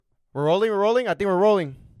We're rolling. We're rolling. I think we're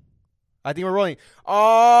rolling. I think we're rolling.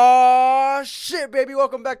 Oh shit, baby!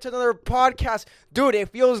 Welcome back to another podcast, dude. It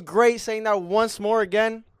feels great saying that once more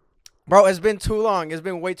again, bro. It's been too long. It's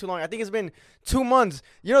been way too long. I think it's been 2 months.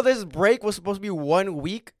 You know, this break was supposed to be 1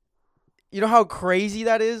 week. You know how crazy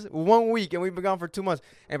that is? 1 week, and we've been gone for 2 months.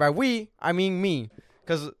 And by we, I mean me,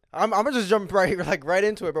 because I'm gonna just jump right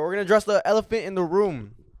into it. But we're gonna address the elephant in the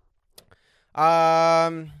room.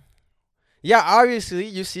 Um, yeah, obviously,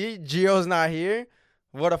 you see, Gio's not here.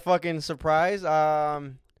 What a fucking surprise. I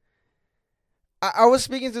was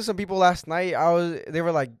speaking to some people last night. They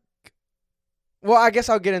were like, well, I guess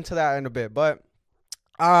I'll get into that in a bit. But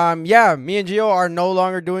yeah, me and Gio are no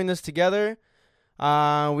longer doing this together.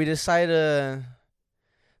 We decided to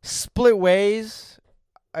split ways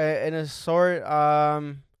in a sort. I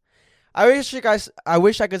wish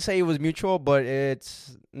I could say it was mutual, but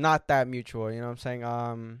it's not that mutual. You know what I'm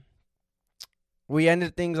saying? We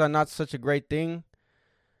ended things on not such a great thing.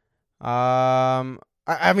 I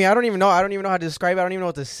mean, I don't even know. I don't even know how to describe it. I don't even know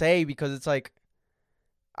what to say because it's like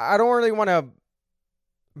I don't really want to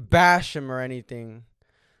bash him or anything.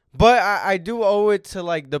 But I do owe it to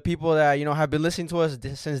like the people that have been listening to us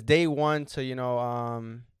since day one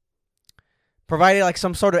to provided like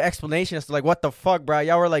some sort of explanation as to like what the fuck, bro.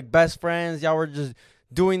 Y'all were like best friends. Y'all were just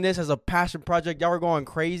doing this as a passion project. Y'all were going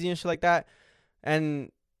crazy and shit like that.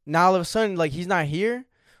 And now all of a sudden, like he's not here.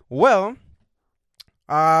 Well,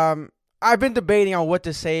 I've been debating on what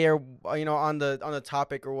to say or on the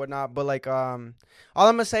topic or whatnot. But like all I'm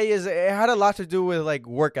gonna say is it had a lot to do with like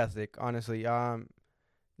work ethic. Honestly,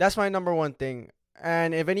 that's my number one thing.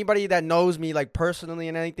 And if anybody that knows me like personally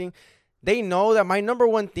and anything, they know that my number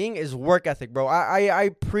one thing is work ethic, bro. I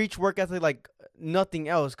preach work ethic like nothing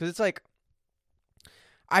else because it's like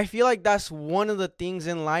I feel like that's one of the things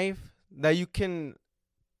in life that you can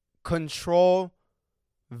control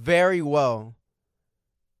very well.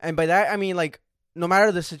 And by that I mean like no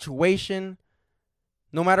matter the situation,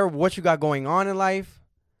 no matter what you got going on in life,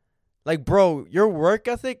 like bro, your work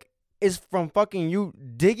ethic is from fucking you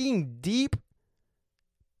digging deep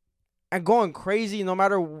and going crazy no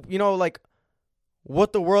matter like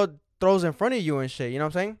what the world throws in front of you and shit, you know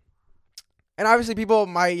what I'm saying? And obviously people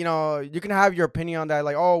might, you can have your opinion on that,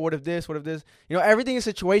 like, oh, what if this, what if this? Everything is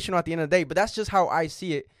situational at the end of the day, but that's just how I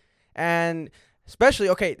see it. And especially,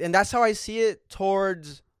 okay, and that's how I see it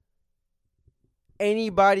towards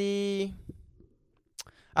anybody.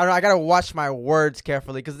 I don't know, I gotta watch my words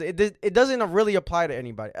carefully because it doesn't really apply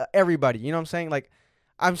to everybody, you know what I'm saying? Like,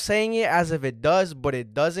 I'm saying it as if it does, but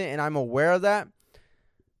it doesn't, and I'm aware of that.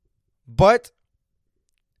 But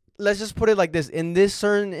let's just put it like this. In this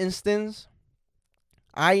certain instance,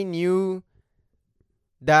 I knew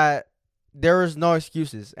that there was no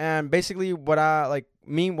excuses. And basically what I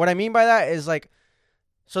mean by that is like,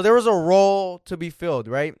 so there was a role to be filled,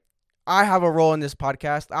 right? I have a role in this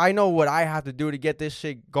podcast. I know what I have to do to get this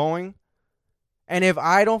shit going. And if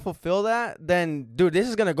I don't fulfill that, then dude, this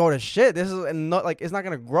is gonna go to shit. This is not like it's not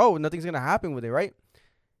gonna grow. Nothing's gonna happen with it, right?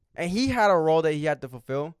 And he had a role that he had to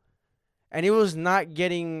fulfill, and it was not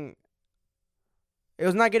getting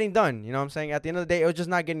done. You know what I'm saying? At the end of the day, it was just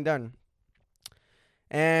not getting done.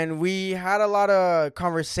 And we had a lot of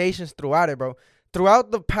conversations throughout it, bro.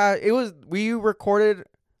 Throughout the past, we recorded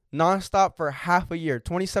nonstop for half a year,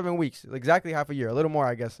 27 weeks, exactly half a year, a little more,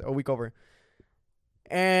 I guess, a week over.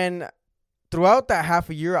 And throughout that half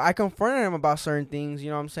a year, I confronted him about certain things, you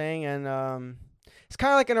know what I'm saying? And it's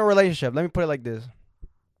kind of like in a relationship. Let me put it like this.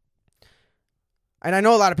 And I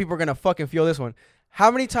know a lot of people are going to fucking feel this one.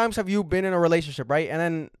 How many times have you been in a relationship, right? And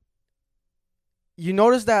then you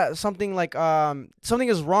notice that something like something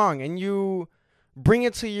is wrong and you bring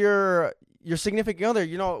it to your significant other,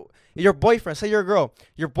 your boyfriend, say you're a girl.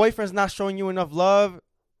 Your boyfriend's not showing you enough love,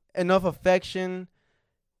 enough affection.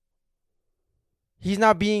 He's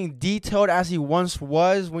not being detailed as he once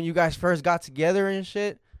was when you guys first got together and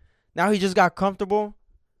shit. Now he just got comfortable.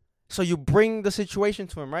 So you bring the situation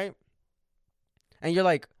to him, right? And you're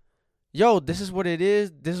like, yo, this is what it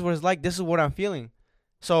is. This is what it's like. This is what I'm feeling.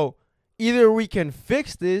 So either we can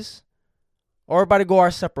fix this or we're about to go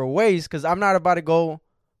our separate ways because I'm not about to go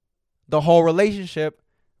the whole relationship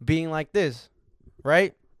being like this,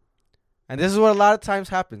 right? And this is what a lot of times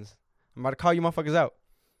happens. I'm about to call you motherfuckers out.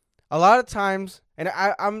 A lot of times, and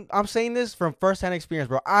I'm saying this from firsthand experience,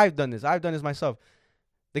 bro. I've done this myself.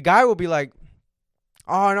 The guy will be like,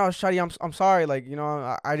 "Oh no, Shadi, I'm sorry. Like,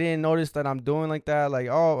 I didn't notice that I'm doing like that. Like,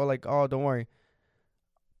 oh, don't worry.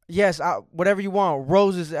 Yes, whatever you want.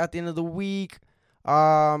 Roses at the end of the week.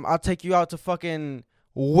 I'll take you out to fucking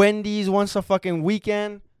Wendy's once a fucking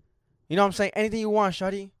weekend. You know what I'm saying? Anything you want,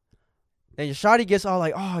 Shadi. Then your shawty gets all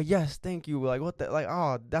like, oh yes, thank you. Like what the like,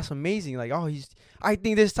 oh that's amazing. Like, oh I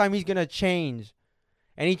think this time he's gonna change.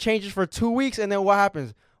 And he changes for 2 weeks, and then what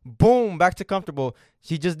happens? Boom, back to comfortable.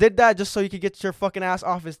 She just did that just so you could get your fucking ass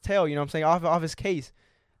off his tail, you know what I'm saying? Off his case.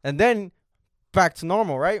 And then back to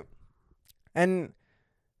normal, right? And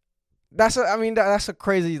that's a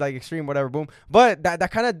crazy like extreme whatever, boom. But that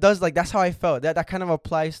kind of does like that's how I felt. That kind of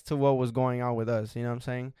applies to what was going on with us, you know what I'm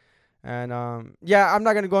saying? And yeah, I'm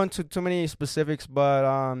not gonna go into too many specifics, but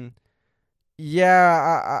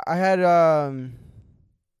yeah, I had I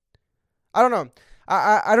don't know.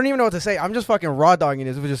 I don't even know what to say. I'm just fucking raw dogging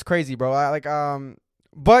this, which is crazy, bro.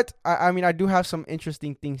 But I mean I do have some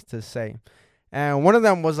interesting things to say. And one of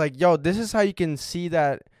them was like, yo, this is how you can see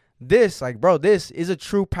that this, like, bro, this is a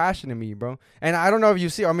true passion to me, bro. And I don't know if you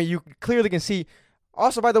see, I mean, you clearly can see.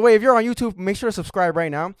 Also, by the way, if you're on YouTube, make sure to subscribe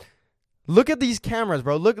right now. Look at these cameras,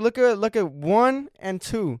 bro. Look at 1 and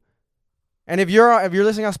 2. And if you're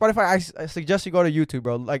listening on Spotify, I suggest you go to YouTube,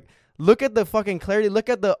 bro. Like, look at the fucking clarity. Look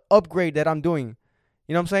at the upgrade that I'm doing.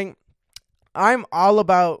 You know what I'm saying? I'm all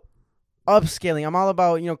about upscaling. I'm all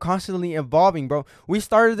about, you know, constantly evolving, bro. We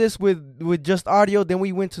started this with just audio, then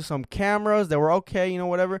we went to some cameras that were okay, you know,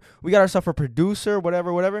 whatever. We got ourselves a producer,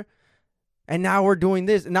 whatever. And now we're doing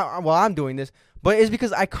this. Now, well, I'm doing this, but it's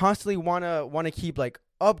because I constantly wanna keep like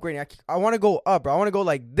upgrading. I want to go up, bro. I want to go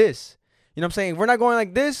like this. You know what I'm saying? If we're not going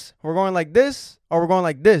like this, we're going like this, or we're going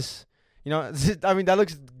like this. You know, I mean, that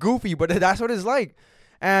looks goofy, but that's what it's like.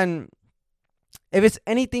 And if it's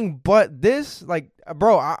anything but this, like,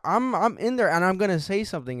 bro, I'm in there and I'm gonna say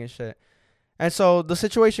something and shit. And so the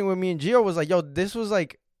situation with me and Gio was like, yo, this was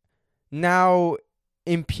like now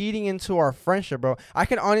impeding into our friendship, bro. I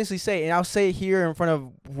can honestly say, and I'll say it here in front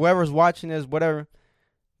of whoever's watching this, whatever.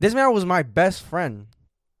 This man was my best friend.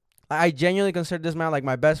 I genuinely consider this man like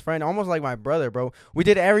my best friend, almost like my brother, bro. We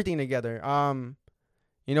did everything together.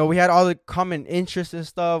 You know, we had all the common interests and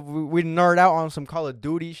stuff. We nerd out on some Call of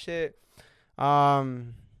Duty shit. Yeah,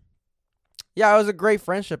 it was a great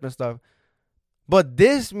friendship and stuff. But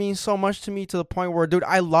this means so much to me to the point where, dude,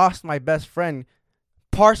 I lost my best friend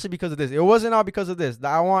partially because of this. It wasn't all because of this.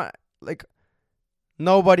 I want, like,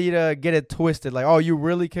 nobody to get it twisted. Like, oh, you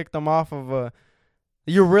really kicked them off of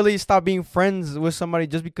you really stopped being friends with somebody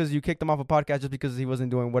just because you kicked him off a podcast just because he wasn't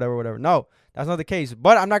doing whatever. No, that's not the case.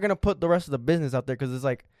 But I'm not going to put the rest of the business out there because it's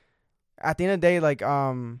like, at the end of the day, like, I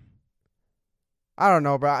don't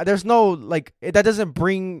know, bro. There's no, like, that doesn't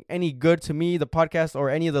bring any good to me, the podcast, or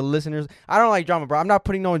any of the listeners. I don't like drama, bro. I'm not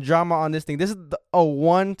putting no drama on this thing. This is a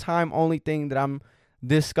one-time only thing that I'm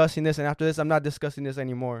discussing this, and after this, I'm not discussing this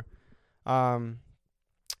anymore. But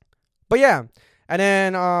yeah. And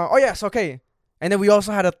then, oh, yes, okay. And then we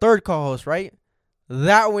also had a third co-host, right?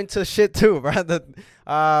 That went to shit too, bro.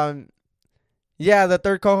 Yeah, the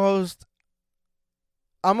third co-host.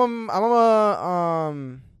 I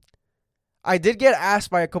did get asked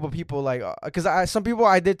by a couple people, like, cause some people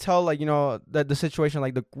I did tell, like, you know, that the situation,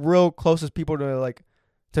 like the real closest people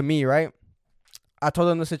to me, right? I told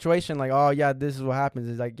them the situation, like, oh yeah, this is what happens.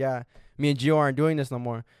 It's like, yeah, me and Gio aren't doing this no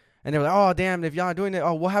more. And they were like, oh damn, if y'all are doing it,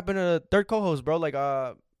 oh, what happened to the third co-host, bro? Like,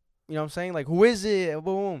 you know what I'm saying? Like, who is it?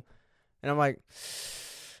 Boom. And I'm like,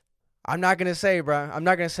 I'm not going to say, bro. I'm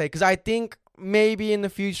not going to say. Because I think maybe in the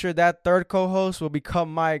future that third co-host will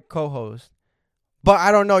become my co-host. But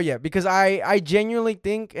I don't know yet. Because I genuinely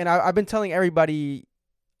think, and I've been telling everybody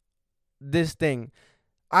this thing.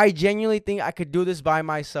 I genuinely think I could do this by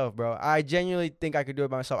myself, bro. I genuinely think I could do it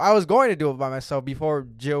by myself. I was going to do it by myself before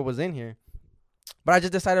Jill was in here. But I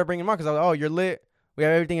just decided to bring him on because I was like, oh, you're lit. We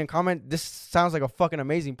have everything in common. This sounds like a fucking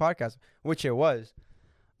amazing podcast, which it was.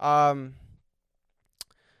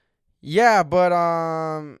 Yeah, but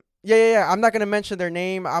yeah. I'm not gonna mention their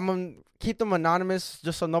name. I'm gonna keep them anonymous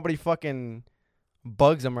just so nobody fucking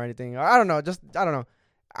bugs them or anything. I don't know. I don't know.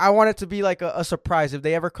 I want it to be like a surprise if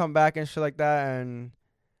they ever come back and shit like that, and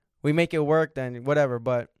we make it work. Then whatever.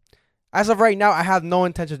 But as of right now, I have no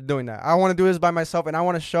intention of doing that. I want to do this by myself, and I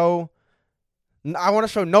want to show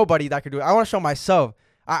nobody that I could do it. I want to show myself.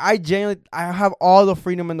 I genuinely, I have all the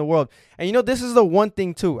freedom in the world. And you know, this is the one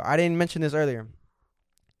thing too. I didn't mention this earlier.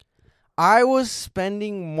 I was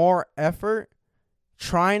spending more effort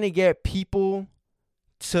trying to get people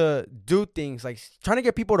to do things, like trying to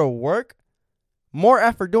get people to work. More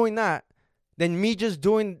effort doing that than me just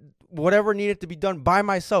doing whatever needed to be done by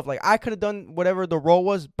myself. Like, I could have done whatever the role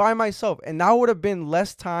was by myself, and that would have been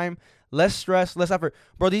less time, less stress, less effort.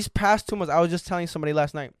 Bro, these past 2 months, I was just telling somebody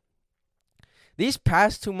last night, these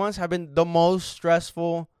past 2 months have been the most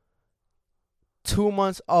stressful 2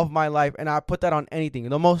 months of my life, and I put that on anything.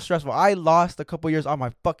 The most stressful. I lost a couple years of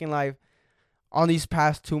my fucking life on these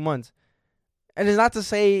past 2 months. And it's not to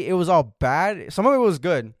say it was all bad. Some of it was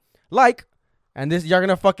good. Like, and this, you're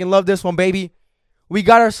gonna fucking love this one, baby. We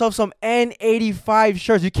got ourselves some N85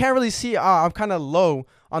 shirts. You can't really see. I'm kind of low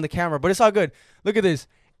on the camera, but it's all good. Look at this.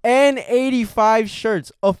 N85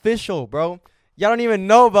 shirts. Official, bro. Y'all don't even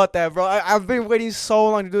know about that, bro. I've been waiting so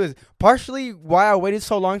long to do this. Partially why I waited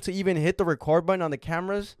so long to even hit the record button on the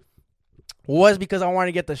cameras was because I wanted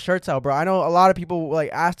to get the shirts out, bro. I know a lot of people like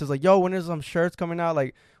asked us, like, yo, when is some shirts coming out?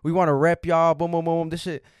 Like, we want to rep y'all. Boom, boom, boom. This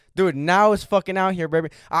shit. Dude, now it's fucking out here, baby.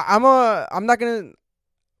 I'm not going to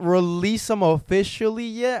release them officially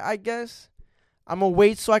yet, I guess. I'm going to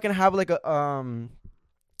wait so I can have like a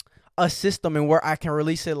system and where I can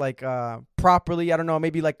release it like properly. I don't know,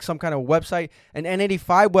 maybe like some kind of website. An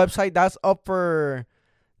N85 website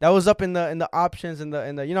that was up in the options in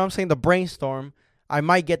the you know what I'm saying, the brainstorm. I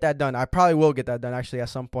might get that done. I probably will get that done actually at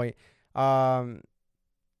some point.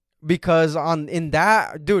 Because in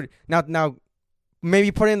that, dude, now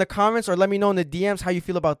maybe put it in the comments or let me know in the DMs how you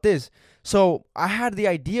feel about this. So I had the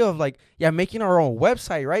idea of like, making our own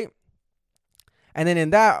website, right? And then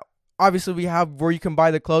in that, obviously we have where you can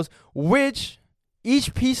buy the clothes, which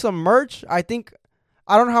each piece of merch, I don't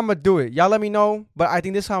know how I'm going to do it. Y'all let me know, but I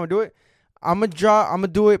think this is how I'm going to do it. I'm going to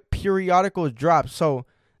do it periodical drops. So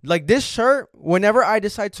like this shirt, whenever I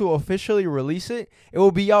decide to officially release it, it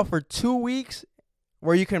will be out for 2 weeks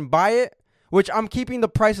where you can buy it, which I'm keeping the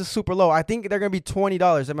prices super low. I think they're going to be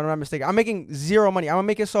 $20 if I'm not mistaken. I'm making zero money. I'm going to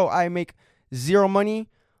make it so I make zero money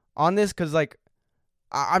on this because like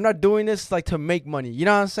I'm not doing this like to make money. You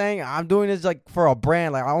know what I'm saying? I'm doing this like for a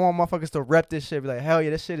brand. Like I want motherfuckers to rep this shit. Be like, hell yeah,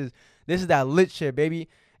 this is that lit shit, baby.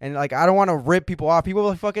 And like I don't want to rip people off. People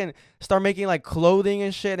will fucking start making like clothing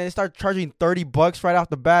and shit, and they start charging $30 right off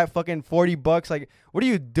the bat, fucking $40. Like, what are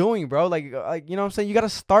you doing, bro? Like you know what I'm saying? You gotta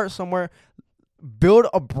start somewhere, build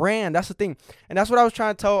a brand. That's the thing, and that's what I was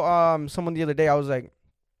trying to tell someone the other day. I was like,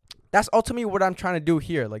 that's ultimately what I'm trying to do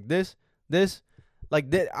here. Like this. Like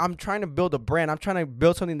I'm trying to build a brand. I'm trying to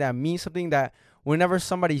build something that means something, that whenever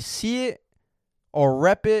somebody see it or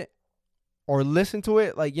rep it or listen to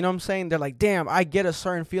it, like, you know what I'm saying, they're like, damn, I get a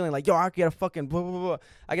certain feeling. Like, yo, I get a fucking blah, blah, blah.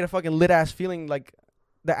 I get a fucking lit ass feeling like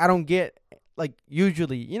that I don't get like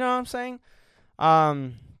usually. You know what I'm saying?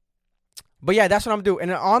 But yeah, that's what I'm doing.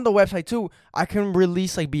 And on the website too, I can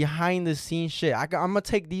release like behind the scenes shit. I'm gonna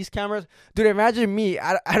take these cameras, dude. Imagine me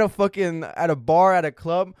at a bar at a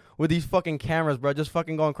club with these fucking cameras, bro, just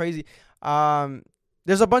fucking going crazy.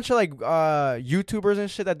 There's a bunch of like YouTubers and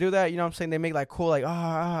shit that do that. You know what I'm saying? They make like cool like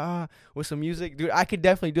with some music, dude. I could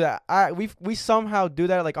definitely do that. We somehow do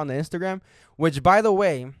that like on the Instagram, which by the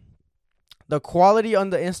way, the quality on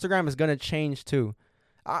the Instagram is gonna change too.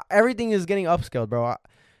 Everything is getting upscaled, bro.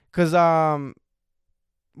 Cause while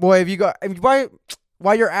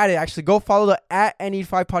you're at it, actually go follow the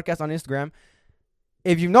 @N85 podcast on Instagram.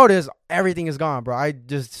 If you've noticed, everything is gone, bro. I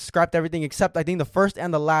just scrapped everything except I think the first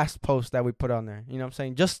and the last post that we put on there. You know what I'm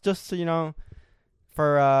saying? Just so you know,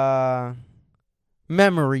 for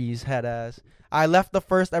memories, head ass. I left the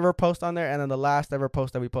first ever post on there and then the last ever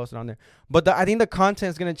post that we posted on there. But I think the content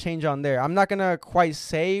is gonna change on there. I'm not gonna quite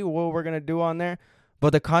say what we're gonna do on there,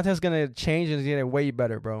 but the content's going to change and it's going to get way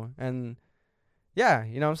better, bro. And yeah,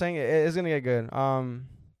 you know what I'm saying? It's going to get good.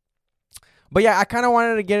 But yeah, I kind of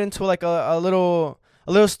wanted to get into like a little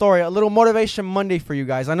story, a little motivation Monday for you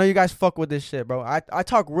guys. I know you guys fuck with this shit, bro. I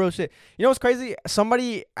talk real shit. You know what's crazy?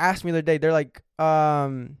 Somebody asked me the other day, they're like,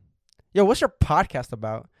 yo, what's your podcast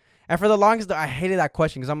about? And for the longest, I hated that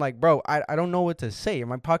question because I'm like, bro, I don't know what to say.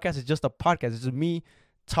 My podcast is just a podcast. It's just me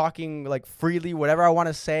talking like freely, whatever I want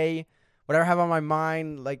to say, whatever I have on my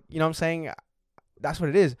mind, like, you know what I'm saying? That's what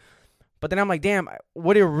it is. But then I'm like, damn,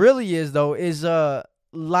 what it really is, though, is a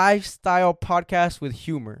lifestyle podcast with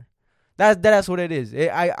humor. That's what it is.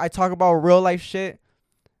 I talk about real life shit,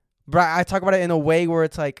 but I talk about it in a way where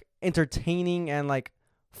it's, like, entertaining and, like,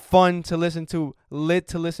 fun to listen to, lit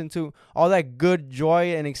to listen to. All that good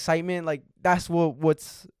joy and excitement, like, that's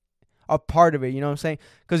what's a part of it, you know what I'm saying?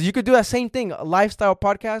 Because you could do that same thing, a lifestyle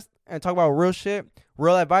podcast, and talk about real shit,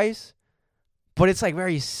 real advice, but it's like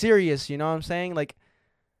very serious, you know what I'm saying? Like,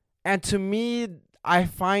 and to me, I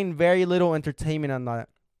find very little entertainment on that.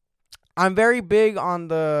 I'm very big on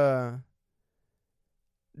the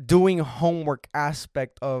doing homework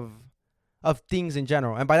aspect of things in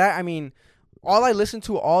general. And by that, I mean, all I listen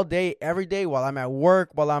to all day, every day, while I'm at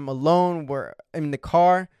work, while I'm alone, where I'm in the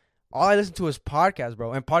car, all I listen to is podcasts,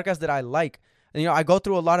 bro. And podcasts that I like. And, you know, I go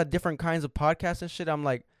through a lot of different kinds of podcasts and shit. I'm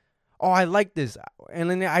like, oh, I like this. And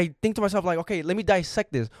then I think to myself, like, okay, let me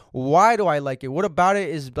dissect this. Why do I like it? What about it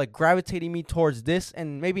is, like, gravitating me towards this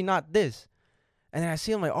and maybe not this? And then I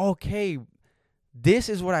see, I'm like, okay, this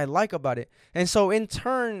is what I like about it. And so in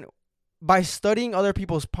turn, by studying other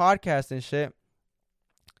people's podcasts and shit,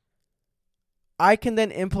 I can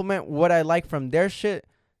then implement what I like from their shit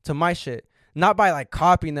to my shit. Not by like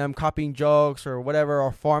copying them, copying jokes or whatever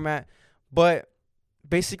or format, but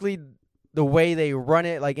basically the way they run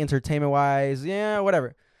it, like entertainment wise, yeah,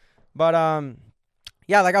 whatever. But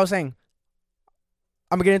yeah, like I was saying,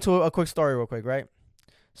 I'm gonna get into a quick story real quick, right?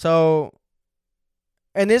 So,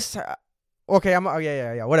 and this, okay,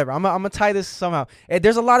 yeah, whatever. I'm gonna tie this somehow.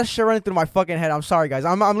 There's a lot of shit running through my fucking head. I'm sorry, guys.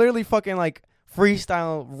 I'm literally fucking like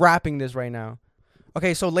freestyle rapping this right now.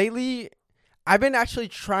 Okay, so lately, I've been actually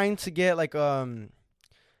trying to get like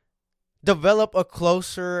develop a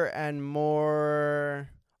closer and more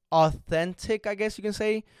authentic, I guess you can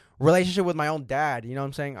say, relationship with my own dad. You know what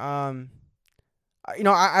I'm saying?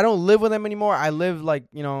 I don't live with him anymore. I live like,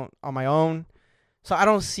 on my own. So I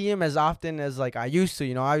don't see him as often as like I used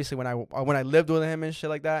to, obviously when I lived with him and shit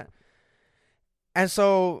like that. And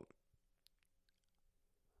so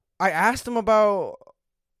I asked him about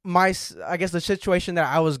I guess the situation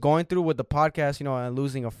that I was going through with the podcast, and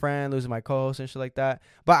losing a friend, losing my co-host and shit like that.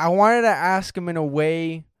 But I wanted to ask him in a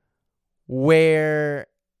way where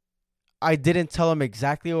I didn't tell him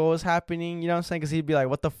exactly what was happening, you know what I'm saying? Because he'd be like,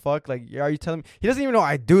 what the fuck? Like, are you telling me? He doesn't even know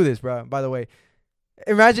I do this, bro, by the way.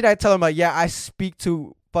 Imagine I tell him, like, yeah, I speak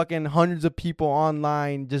to fucking hundreds of people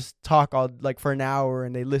online, just talk all like for an hour,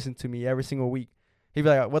 and they listen to me every single week. He'd be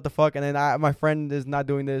like, what the fuck? And then my friend is not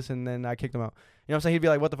doing this, and then I kicked him out. You know what I'm saying? He'd be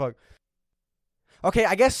like, what the fuck? Okay,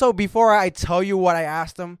 I guess so. Before I tell you what I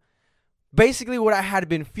asked him, basically what I had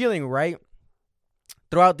been feeling, right?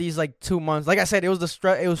 Throughout these like 2 months, like I said, it was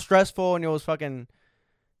it was stressful and it was fucking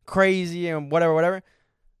crazy and whatever.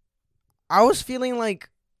 I was feeling like,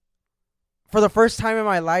 for the first time in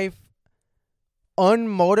my life,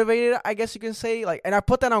 unmotivated, I guess you can say. Like, and I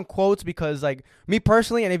put that on quotes because, like, me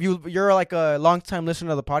personally, and if you're like a long time listener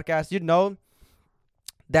to the podcast, you'd know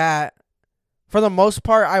that for the most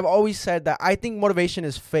part, I've always said that I think motivation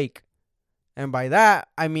is fake, and by that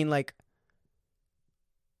I mean like,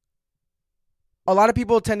 a lot of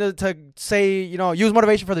people tend to say, use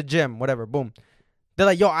motivation for the gym, whatever, boom. They're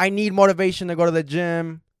like, yo, I need motivation to go to the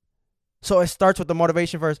gym. So it starts with the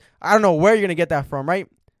motivation first. I don't know where you're going to get that from, right?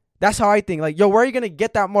 That's how I think. Like, yo, where are you going to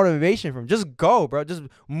get that motivation from? Just go, bro. Just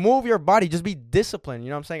move your body. Just be disciplined. You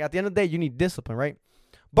know what I'm saying? At the end of the day, you need discipline, right?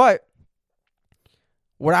 But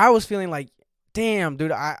what I was feeling like, damn,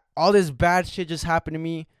 dude, all this bad shit just happened to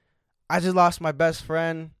me. I just lost my best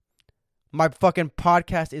friend. My fucking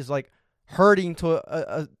podcast is like hurting to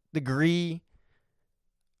a degree.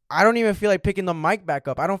 I don't even feel like picking the mic back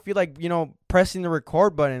up. I don't feel like, pressing the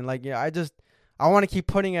record button. Like, I want to keep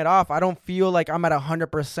putting it off. I don't feel like I'm at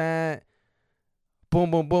 100%.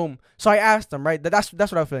 Boom, boom, boom. So I asked him, right? That's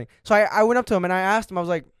what I was feeling. So I went up to him and I asked him, I was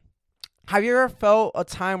like, have you ever felt a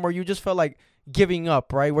time where you just felt like giving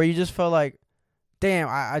up, right? Where you just felt like, damn,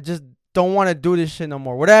 I just don't want to do this shit no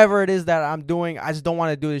more. Whatever it is that I'm doing, I just don't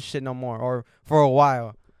want to do this shit no more, or for a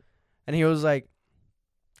while. And he was like,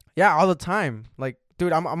 yeah, all the time. Like,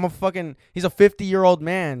 dude, I'm a fucking, he's a 50-year-old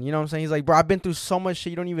man. You know what I'm saying? He's like, bro, I've been through so much shit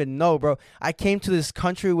you don't even know, bro. I came to this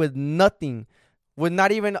country with nothing, with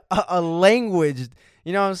not even a language.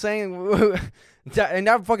 You know what I'm saying? And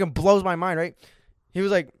that fucking blows my mind, right? He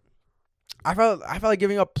was like, I felt like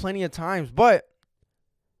giving up plenty of times, but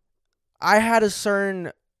I had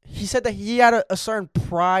he said that he had a certain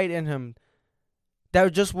pride in him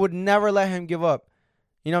that just would never let him give up.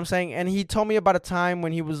 You know what I'm saying? And he told me about a time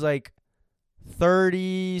when he was like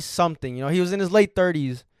 30 something, he was in his late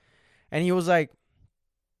 30s, and he was like,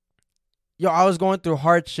 yo, I was going through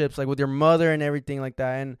hardships like with your mother and everything like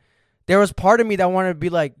that, and there was part of me that wanted to be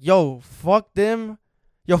like, yo, fuck them,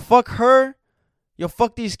 yo, fuck her, yo,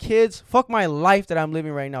 fuck these kids, fuck my life that I'm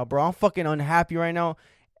living right now, bro. I'm fucking unhappy right now.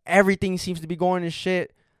 Everything seems to be going to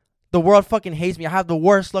shit. The world fucking hates me. I have the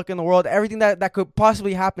worst luck in the world. Everything that could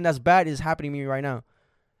possibly happen that's bad is happening to me right now.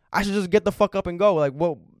 I should just get the fuck up and go. Like,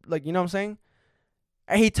 what? Like, you know what I'm saying?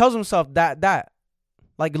 And he tells himself that.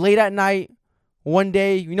 Like, late at night, one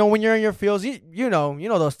day, when you're in your fields, you know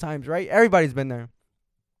those times, right? Everybody's been there.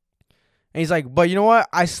 And he's like, but you know what?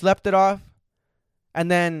 I slept it off. And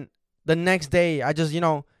then the next day, I just,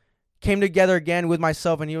 came together again with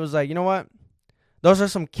myself. And he was like, you know what? Those are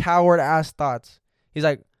some coward-ass thoughts. He's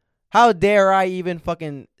like, how dare I even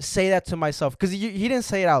fucking say that to myself? Because he didn't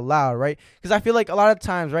say it out loud, right? Because I feel like a lot of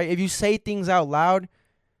times, right, if you say things out loud,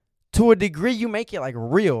 to a degree, you make it like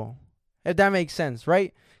real, if that makes sense,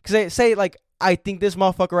 right? Because say like, I think this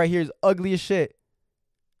motherfucker right here is ugly as shit,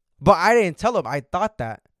 but I didn't tell him I thought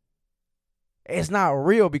that. it's not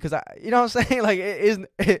real because you know what I'm saying? Like it is.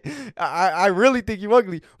 I really think you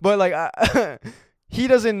ugly, but like he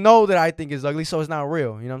doesn't know that I think it's ugly, so it's not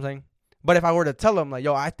real. You know what I'm saying? But if I were to tell him like,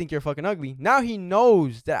 yo, I think you're fucking ugly, now he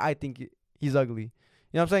knows that I think he's ugly. You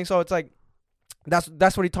know what I'm saying? So it's like that's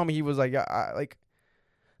what he told me. He was like, like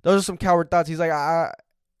those are some coward thoughts. He's like,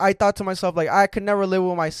 I thought to myself like I could never live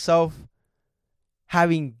with myself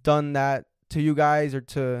having done that to you guys or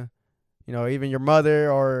to, you know, even your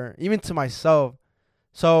mother or even to myself.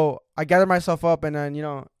 So I gathered myself up and then, you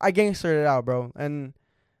know, I gangstered it out, bro. And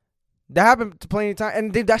that happened to plenty of times.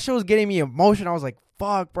 And dude, that shit was getting me emotional. I was like,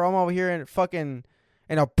 fuck, bro, I'm over here in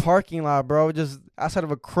a parking lot, bro, just outside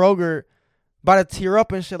of a Kroger, about to tear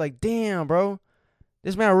up and shit. Like, damn, bro,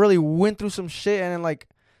 this man really went through some shit and then like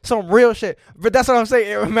some real shit. But that's what I'm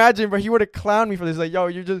saying. Imagine, bro, he would have clowned me for this. Like, yo,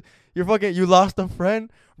 you lost a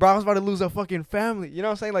friend, bro. I was about to lose a fucking family. You know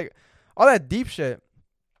what I'm saying? Like all that deep shit.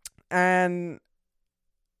 And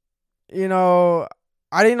you know,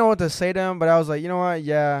 I didn't know what to say to him, but I was like, you know what?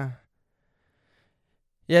 Yeah,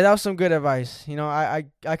 that was some good advice. You know, I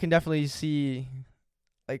can definitely see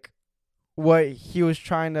like what he was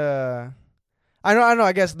trying to. I know.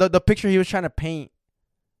 I guess the picture he was trying to paint,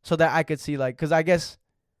 so that I could see like, cause I guess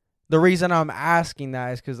the reason I'm asking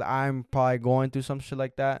that is cause I'm probably going through some shit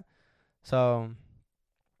like that. So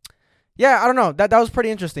yeah, I don't know. That was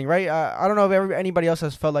pretty interesting, right? I don't know if anybody else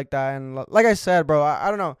has felt like that. And like I said, bro, I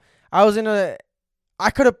don't know. I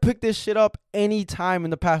could have picked this shit up any time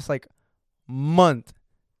in the past like month.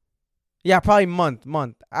 Yeah, probably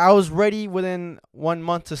month. I was ready within 1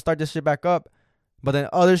 month to start this shit back up, but then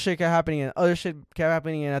other shit kept happening and other shit kept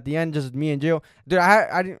happening, and at the end, just me and Gio. Dude,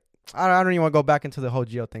 I don't even want to go back into the whole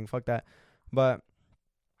Gio thing. Fuck that. But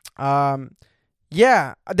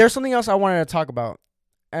yeah, there's something else I wanted to talk about,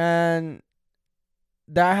 and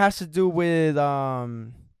that has to do with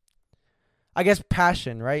I guess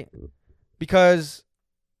passion, right? Because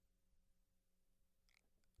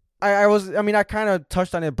I kind of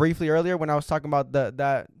touched on it briefly earlier when I was talking about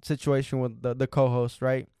that situation with the co-host,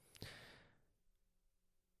 right?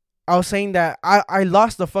 I was saying that I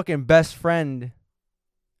lost a fucking best friend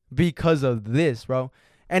because of this, bro.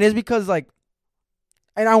 And it's because like,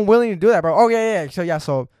 and I'm willing to do that, bro. Oh yeah.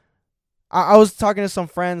 So I was talking to some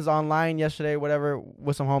friends online yesterday, whatever,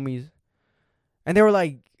 with some homies, and they were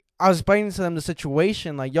like, I was explaining to them the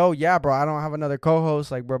situation, like, yo, yeah, bro, I don't have another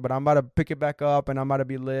co-host, like, bro, but I'm about to pick it back up and I'm about to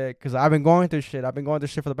be lit because I've been going through shit. I've been going through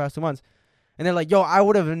shit for the past 2 months. And they're like, yo, I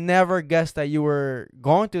would have never guessed that you were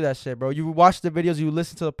going through that shit, bro. You watch the videos, you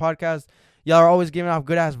listen to the podcast. Y'all are always giving off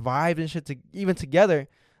good-ass vibes and shit, even together.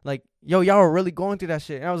 Like, yo, y'all are really going through that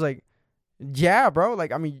shit. And I was like, yeah, bro.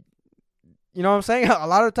 Like, I mean, you know what I'm saying? A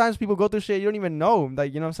lot of times people go through shit you don't even know.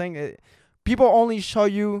 Like, you know what I'm saying? People only show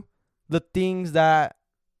you the things that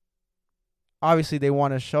obviously they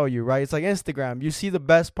want to show you, right? It's like Instagram. You see the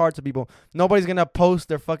best parts of people. Nobody's going to post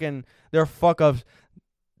their fuck ups,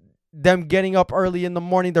 them getting up early in the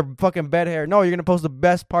morning, their fucking bed hair. No, you're going to post the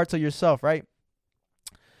best parts of yourself, right?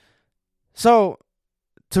 So,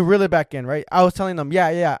 to reel it back in, right? I was telling them,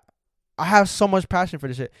 yeah, I have so much passion for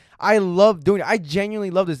this shit. I love doing it. I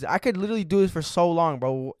genuinely love this. I could literally do this for so long,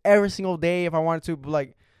 bro. Every single day if I wanted to. But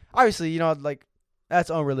like, obviously, you know, like,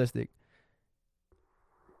 that's unrealistic.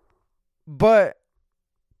 But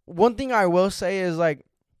one thing I will say is like,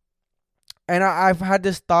 and I've had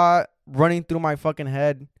this thought running through my fucking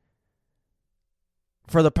head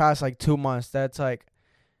for the past like 2 months. That's like,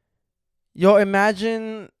 yo,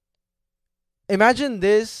 imagine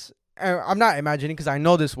this. I'm not imagining because I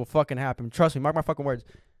know this will fucking happen. Trust me, mark my fucking words.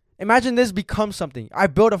 Imagine this becomes something. I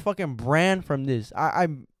build a fucking brand from this. I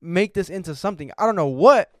make this into something. I don't know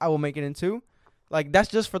what I will make it into. Like, that's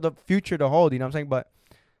just for the future to hold, you know what I'm saying? But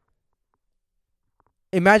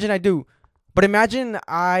imagine I do. But imagine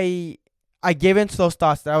I gave into those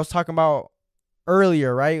thoughts that I was talking about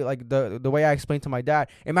earlier, right? Like the way I explained to my dad.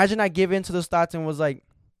 Imagine I give into those thoughts and was like,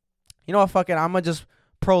 you know what, fuck it, I'm going to just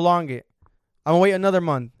prolong it. I'm going to wait another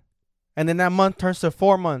month. And then that month turns to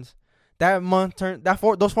 4 months. Those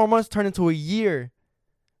 4 months turn into a year.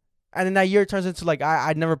 And then that year turns into like,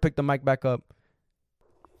 I never picked the mic back up.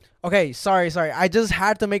 Okay, sorry. I just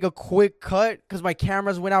had to make a quick cut because my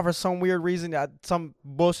cameras went out for some weird reason. Some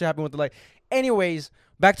bullshit happened with the light. Anyways,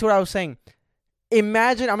 back to what I was saying.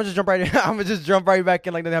 Imagine, I'm gonna just jump right back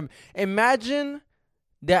in like that happened. Imagine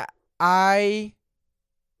that I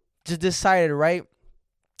just decided, right,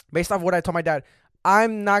 based off what I told my dad,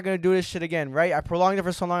 I'm not gonna do this shit again, right? I prolonged it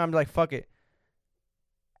for so long. I'm like, fuck it.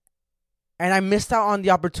 And I missed out on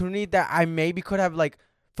the opportunity that I maybe could have like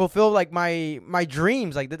fulfill like my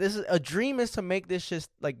dreams. Like that, this is a dream, is to make this just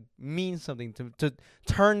like mean something, to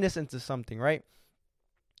turn this into something, right?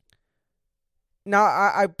 Now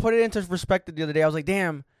I put it into perspective the other day. I was like,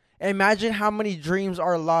 damn, imagine how many dreams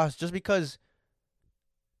are lost just because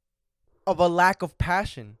of a lack of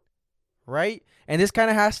passion, right? And this kind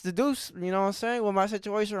of has to do, you know what I'm saying, with my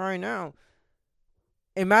situation right now.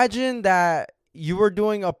 Imagine that you were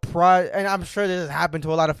doing a and I'm sure this has happened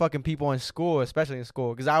to a lot of fucking people in school, especially in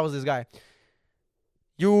school, because I was this guy.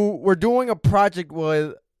 You were doing a project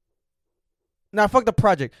with, now fuck the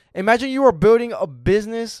project. Imagine you were building a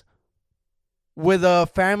business with a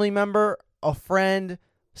family member, a friend,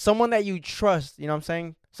 someone that you trust, you know what I'm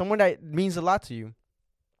saying? Someone that means a lot to you.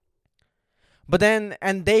 But then,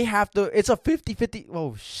 and they have to, it's a 50-50.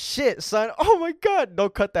 Oh, shit, son. Oh, my God.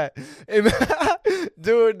 Don't cut that.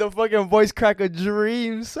 Dude, the fucking voice crack a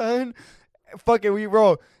dream, son. Fucking we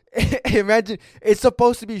roll. Imagine, it's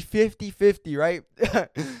supposed to be 50-50, right?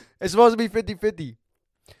 It's supposed to be 50-50.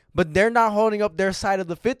 But they're not holding up their side of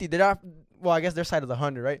the 50. They're not, well, I guess their side of the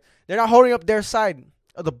 100, right? They're not holding up their side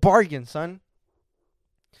of the bargain, son.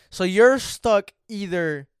 So you're stuck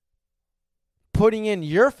either putting in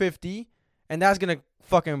your 50, and that's going to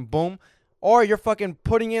fucking boom, or you're fucking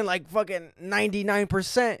putting in like fucking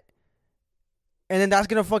 99%, and then that's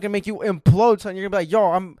going to fucking make you implode, son. You're going to be like,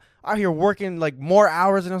 yo, I'm out here working like more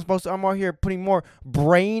hours than I'm supposed to. I'm out here putting more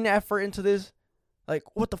brain effort into this. Like,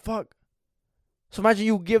 what the fuck? So imagine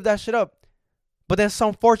you give that shit up, but then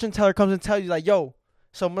some fortune teller comes and tells you like, yo,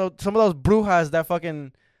 some of those brujas that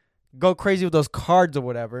fucking go crazy with those cards or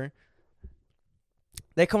whatever,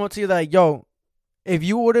 they come up to you like, yo, if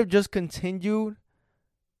you would have just continued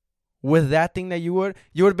with that thing that you would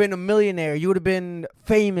have been a millionaire, you would have been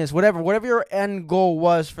famous, whatever your end goal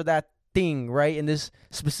was for that thing, right? In this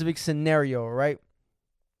specific scenario, right?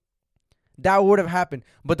 That would have happened.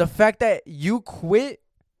 But the fact that you quit,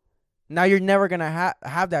 now you're never gonna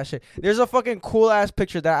have that shit. There's a fucking cool ass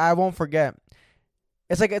picture that I won't forget.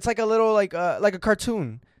 It's like a little like a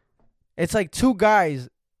cartoon. It's like two guys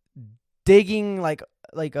digging like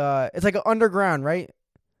it's like an underground, right?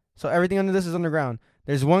 So everything under this is underground.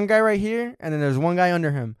 There's one guy right here, and then there's one guy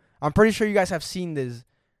under him. I'm pretty sure you guys have seen this.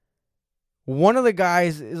 One of the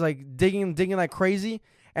guys is like digging like crazy,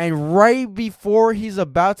 and right before he's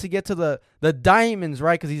about to get to the diamonds,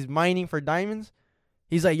 right? Because he's mining for diamonds.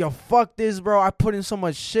 He's like, yo, fuck this, bro. I put in so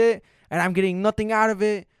much shit, and I'm getting nothing out of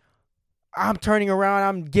it. I'm turning around.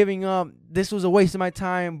 I'm giving up. This was a waste of my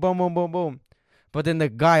time. Boom, boom, boom, boom. But then the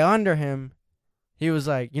guy under him, he was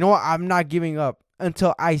like, you know what? I'm not giving up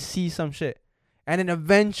until I see some shit. And then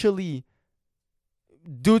eventually,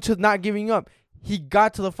 due to not giving up, he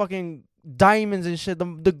got to the fucking diamonds and shit,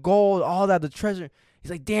 the gold, all that, the treasure.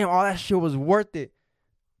 He's like, damn, all that shit was worth it.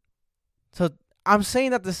 So I'm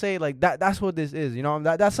saying that to say, like, that's what this is, you know?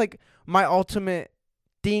 That's like my ultimate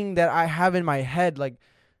thing that I have in my head. Like,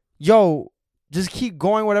 yo, just keep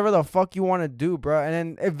going whatever the fuck you want to do, bro. And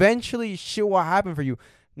then eventually shit will happen for you.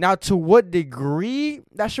 Now, to what degree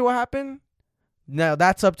that shit will happen? Now,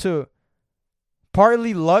 that's up to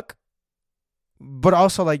partly luck, but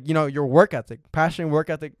also, like, you know, your work ethic. Passion, work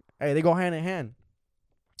ethic, hey, they go hand in hand.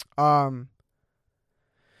 And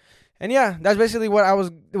yeah, that's basically what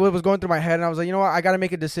was going through my head. And I was like, you know what? I got to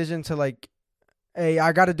make a decision to, like, hey,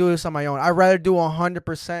 I got to do this on my own. I'd rather do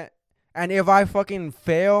 100%. And if I fucking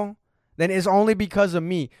fail, then it's only because of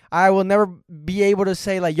me. I will never be able to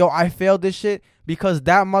say, like, yo, I failed this shit because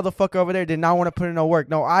that motherfucker over there did not want to put in no work.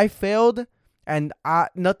 No, I failed and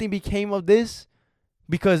nothing became of this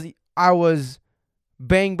because I was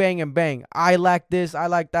bang, bang, and bang. I lack this, I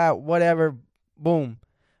lack that, whatever, boom.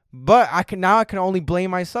 But I can only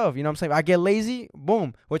blame myself. You know what I'm saying? I get lazy,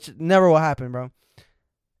 boom, which never will happen, bro.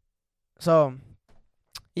 So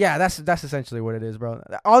yeah, that's essentially what it is, bro.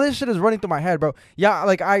 All this shit is running through my head, bro. Yeah,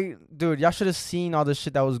 like dude, y'all should have seen all this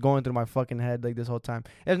shit that was going through my fucking head like this whole time.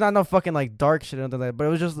 It's not no fucking like dark shit or anything like that, but it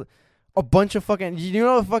was just a bunch of fucking, you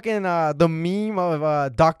know, fucking the meme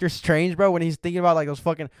of Doctor Strange, bro, when he's thinking about like those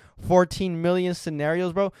fucking 14 million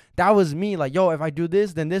scenarios, bro. That was me, like, yo, if I do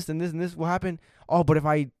this, then this, then this, and this will happen. Oh, but if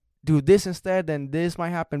I do this instead, then this might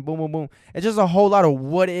happen. Boom, boom, boom. It's just a whole lot of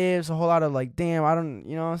what ifs, a whole lot of like, damn, I don't,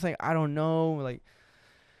 you know what I'm saying? I don't know, like.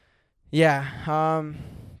 Yeah,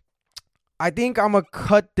 I think I'm going to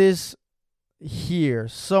cut this here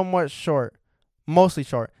somewhat short, mostly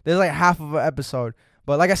short. There's like half of an episode.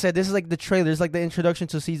 But like I said, this is like the trailer. It's like the introduction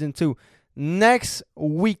to season 2. Next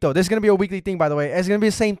week, though, this is going to be a weekly thing, by the way. It's going to be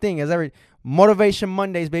the same thing as every Motivation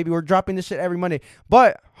Mondays, baby. We're dropping this shit every Monday.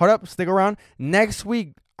 But hold up, stick around. Next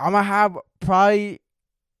week, I'm going to have probably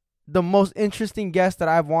the most interesting guest that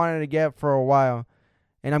I've wanted to get for a while.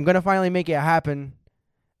 and I'm gonna finally make it happen.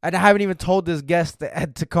 And I haven't even told this guest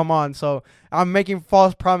to come on, so I'm making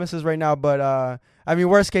false promises right now. But I mean,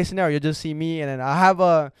 worst case scenario, you'll just see me, and then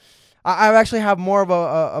I actually have more of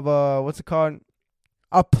a what's it called,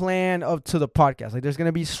 a plan to the podcast. Like, there's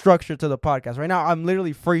gonna be structure to the podcast. Right now, I'm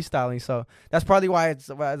literally freestyling, so that's probably why it's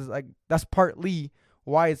like, that's partly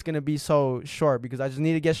why it's gonna be so short, because I just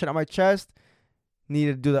need to get shit on my chest, need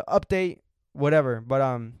to do the update, whatever.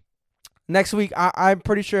 But next week, I'm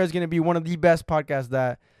pretty sure it's gonna be one of the best podcasts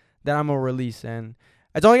that I'm gonna release, and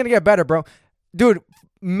it's only gonna get better, bro. Dude,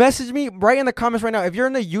 message me right in the comments right now. If you're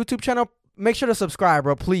in the YouTube channel, make sure to subscribe,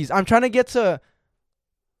 bro. Please, I'm trying to get to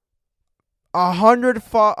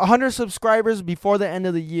 100 subscribers before the end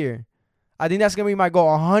of the year. I think that's gonna be my goal.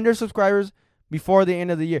 100 subscribers before the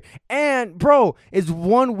end of the year. And bro, it's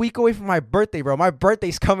 1 week away from my birthday, bro. My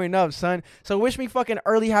birthday's coming up, son. So wish me fucking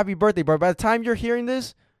early happy birthday, bro. By the time you're hearing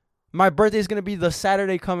this, my birthday is gonna be the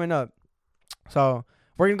Saturday coming up. So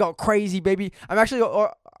we're gonna go crazy, baby. I'm actually,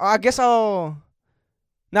 or I guess I'll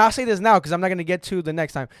say this now because I'm not gonna get to the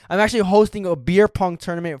next time. I'm actually hosting a beer pong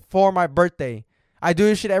tournament for my birthday. I do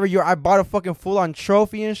this shit every year. I bought a fucking full-on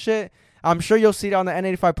trophy and shit. I'm sure you'll see it on the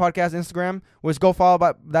N85 Podcast Instagram, which go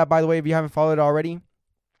follow that, by the way, if you haven't followed it already.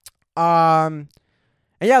 And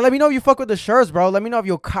yeah, let me know if you fuck with the shirts, bro. Let me know if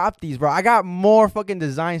you'll cop these, bro. I got more fucking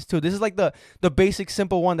designs, too. This is like the basic,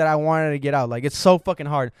 simple one that I wanted to get out. Like, it's so fucking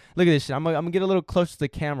hard. Look at this shit. I'm gonna get a little closer to the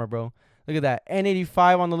camera, bro. Look at that.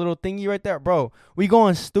 N85 on the little thingy right there. Bro, we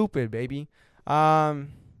going stupid, baby.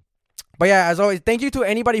 But yeah, as always, thank you to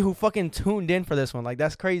anybody who fucking tuned in for this one. Like,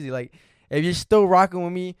 that's crazy. Like, if you're still rocking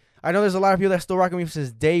with me, I know there's a lot of people that still rocking with me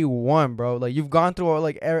since day one, bro. Like, you've gone through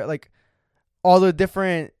like all the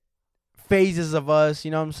different phases of us,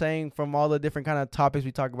 you know what I'm saying? From all the different kind of topics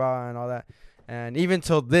we talk about and all that. And even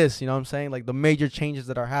till this, you know what I'm saying? Like, the major changes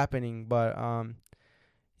that are happening. But,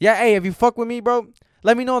 yeah, hey, if you fuck with me, bro,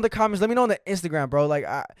 let me know in the comments. Let me know on the Instagram, bro. Like,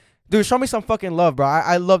 dude, show me some fucking love, bro.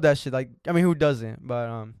 I love that shit. Like, I mean, who doesn't?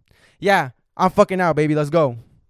 But, yeah, I'm fucking out, baby. Let's go.